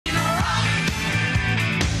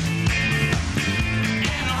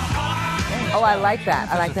Oh, I like that.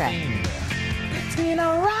 I like that. Tina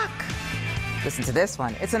Rock. Listen to this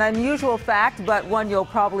one. It's an unusual fact, but one you'll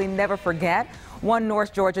probably never forget. One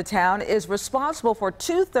North Georgia town is responsible for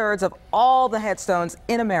 2/3 of all the headstones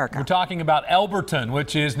in America. We're talking about Elberton,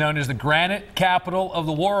 which is known as the granite capital of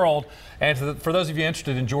the world. And for those of you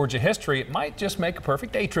interested in Georgia history, it might just make a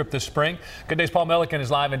perfect day trip this spring. Good Day's Paul Milliken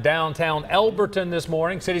is live in downtown Elberton this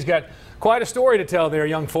morning. City's got quite a story to tell there,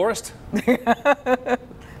 young Forrest.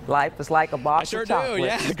 Life is like a box of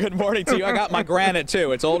chocolate. I sure do, yeah. Good morning to you. I got my granite,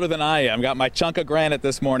 too. It's older than I am. Got my chunk of granite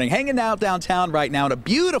this morning. Hanging out downtown right now in a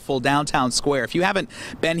beautiful downtown square. If you haven't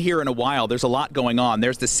been here in a while, there's a lot going on.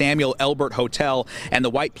 There's the Samuel Elbert Hotel and the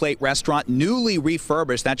White Plate Restaurant, newly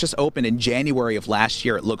refurbished. That just opened in January of last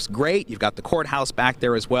year. It looks great. You've got the courthouse back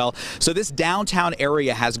there as well. So this downtown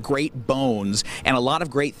area has great bones and a lot of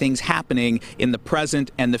great things happening in the present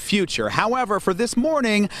and the future. However, for this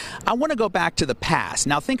morning, I want to go back to the past.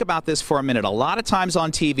 Now, think about this for a minute. A lot of times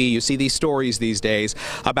on TV, you see these stories these days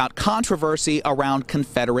about controversy around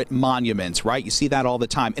Confederate monuments, right? You see that all the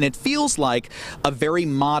time. And it feels like a very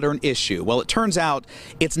modern issue. Well, it turns out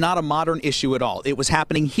it's not a modern issue at all. It was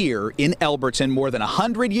happening here in Elberton more than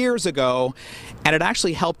 100 years ago, and it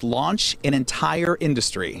actually helped launch an entire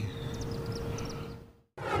industry.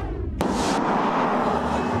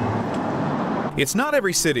 It's not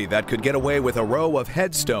every city that could get away with a row of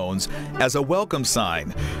headstones as a welcome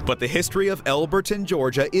sign, but the history of Elberton,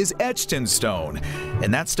 Georgia is etched in stone,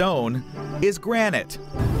 and that stone is granite.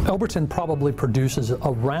 Elberton probably produces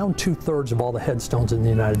around 2/3 of all the headstones in the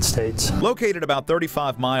United States. Located about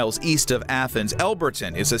 35 miles east of Athens,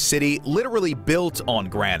 Elberton is a city literally built on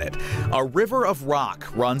granite. A river of rock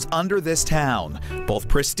runs under this town, both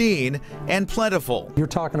pristine and plentiful. You're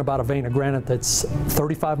talking about a vein of granite that's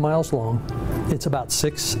 35 miles long, it's about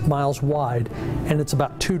 6 miles wide, and it's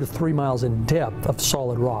about 2 to 3 miles in depth of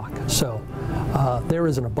solid rock. So there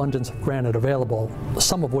is an abundance of granite available,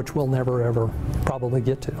 some of which we'll never ever probably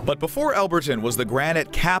get to. But before Elberton was the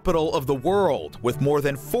granite capital of the world, with more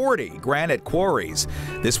than 40 granite quarries,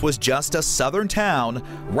 this was just a southern town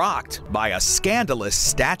rocked by a scandalous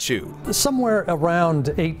statue. Somewhere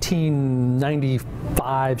around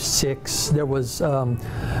 1895-6, there was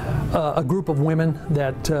a group of women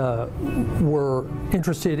that were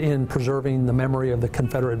interested in preserving the memory of the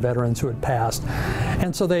Confederate veterans who had passed.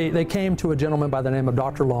 And so they came to a gentleman by the name of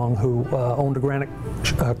Dr. Long, who owned a granite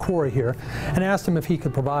quarry here, and asked him if he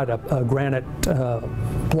could provide a granite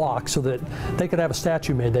block so that they could have a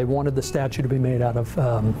statue made. They wanted the statue to be made out of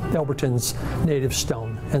Elberton's native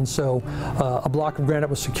stone. And so a block of granite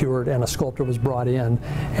was secured and a sculptor was brought in,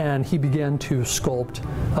 and he began to sculpt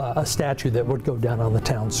a statue that would go down on the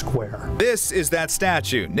town square. This is that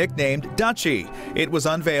statue, nicknamed Dutchie. It was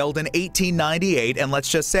unveiled in 1898, and let's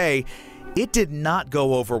just say, it did not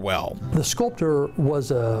go over well. The sculptor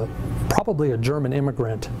was probably a German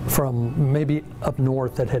immigrant from maybe up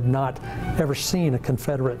north that had not ever seen a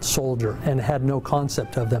Confederate soldier and had no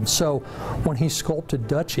concept of them. So when he sculpted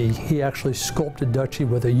Dutchie, he actually sculpted Dutchie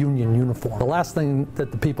with a Union uniform. The last thing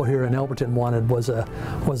that the people here in Elberton wanted was a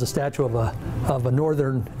statue of a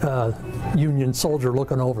northern Union soldier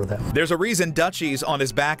looking over them. There's a reason Dutchie's on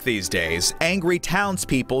his back these days. Angry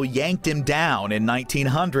townspeople yanked him down in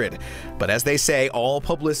 1900. But as they say, all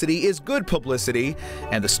publicity is good publicity,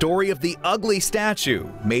 and the story of the ugly statue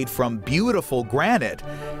made from beautiful granite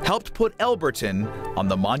helped put Elberton on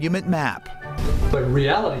the monument map. But in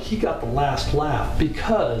reality, he got the last laugh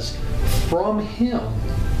because from him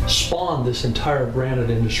spawned this entire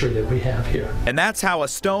granite industry that we have here. And that's how a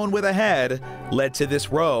stone with a head led to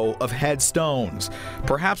this row of headstones.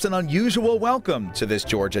 Perhaps an unusual welcome to this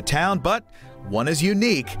Georgia town, but one as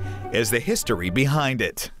unique as the history behind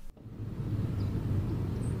it.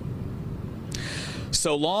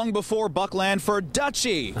 So long before Bucklandford,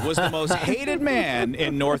 Dutchie was the most hated man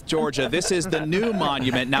in North Georgia. This is the new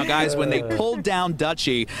monument. Now, guys, when they pulled down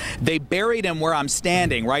Dutchie, they buried him where I'm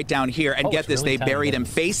standing, right down here. And get this, they buried him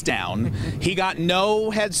face down. He got no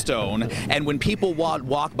headstone. And when people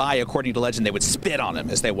walk by, according to legend, they would spit on him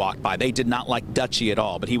as they walked by. They did not like Dutchie at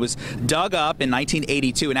all. But he was dug up in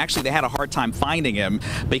 1982. And actually, they had a hard time finding him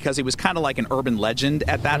because he was kind of like an urban legend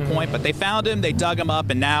at that point. But they found him, they dug him up,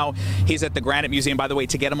 and now he's at the Granite Museum. by the way,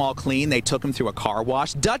 to get them all clean, they took them through a car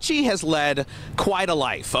wash. Dutchie has led quite a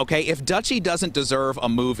life, okay? If Dutchie doesn't deserve a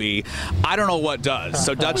movie, I don't know what does.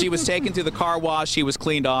 So Dutchie was taken through the car wash. He was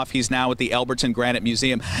cleaned off. He's now at the Elberton Granite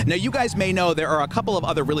Museum. Now, you guys may know there are a couple of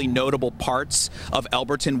other really notable parts of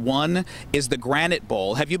Elberton. One is the Granite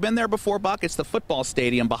Bowl. Have you been there before, Buck? It's the football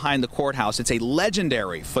stadium behind the courthouse. It's a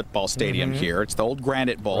legendary football stadium here. It's the old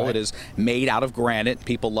Granite Bowl. It is made out of granite.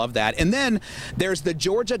 People love that. And then there's the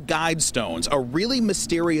Georgia Guidestones, a really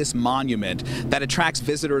mysterious monument that attracts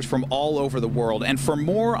visitors from all over the world. And for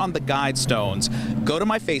more on the Guidestones, go to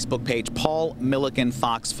my Facebook page, Paul Milliken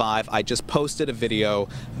Fox 5. I just posted a video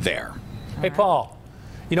there. Hey, Paul.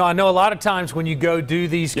 You know, I know a lot of times when you go do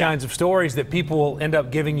these kinds of stories that people will end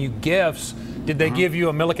up giving you gifts. Did they give you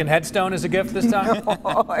a Milliken headstone as a gift this time?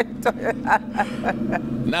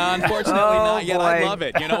 No, unfortunately not yet. I love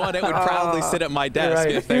it. You know what? It would probably sit at my desk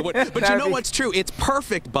if they would. But you know what's true? It's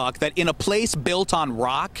perfect, Buck, that in a place built on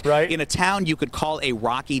rock, in a town you could call a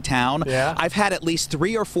rocky town, I've had at least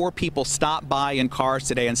 3 or 4 people stop by in cars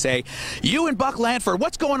today and say, you and Buck Lanford,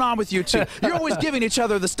 what's going on with you two? You're always giving each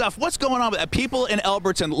other the stuff. What's going on? People in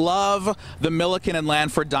Elberton love the Milliken and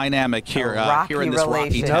Lanford dynamic here, here in this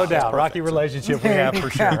rocky town. No doubt. Rocky relationship we have for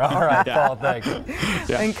sure. All right, Paul, thank you.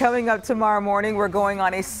 And coming up tomorrow morning, we're going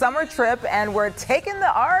on a summer trip and we're taking the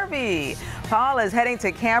RV. Paul is heading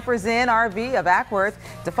to Campers Inn RV of Ackworth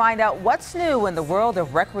to find out what's new in the world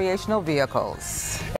of recreational vehicles.